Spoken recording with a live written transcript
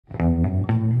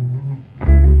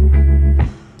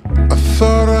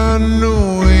I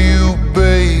knew you,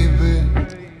 baby.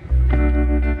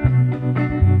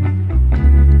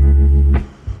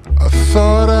 I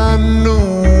thought I knew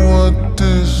what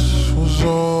this was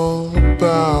all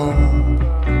about.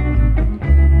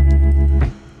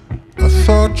 I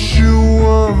thought you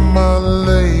were my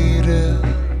lady,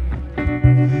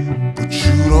 but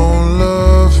you don't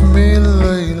love me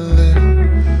lately.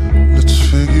 Let's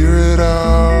figure it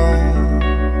out.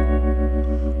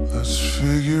 Let's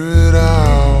figure it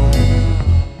out.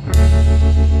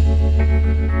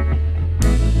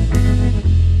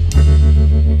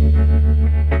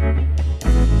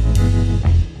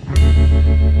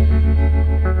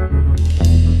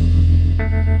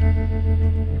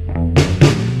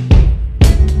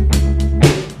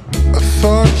 I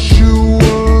thought you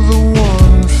were the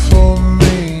one for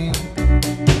me,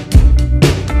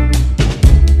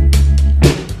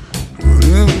 but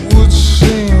it would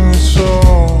seem it's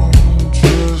all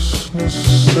just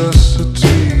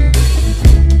necessity.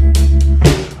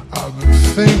 I've been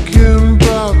thinking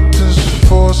about this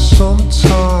for some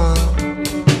time,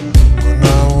 when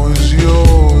I was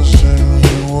yours and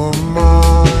you were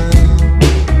mine.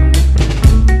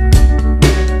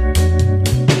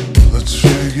 Let's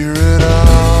figure it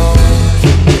out.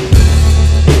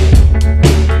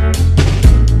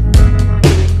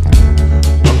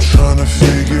 I'm trying to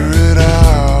figure it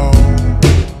out.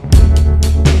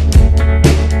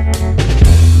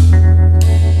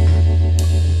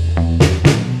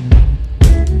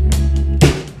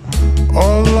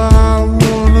 All I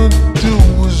wanna do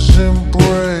is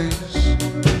embrace,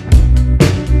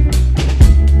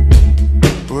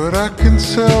 but I can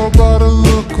tell by the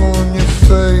look on your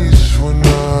face we're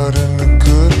not in a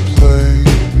good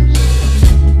place.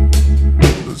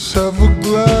 Let's have a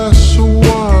glass of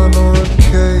wine or a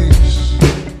case.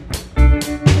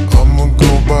 I'ma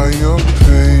go by your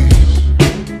pace.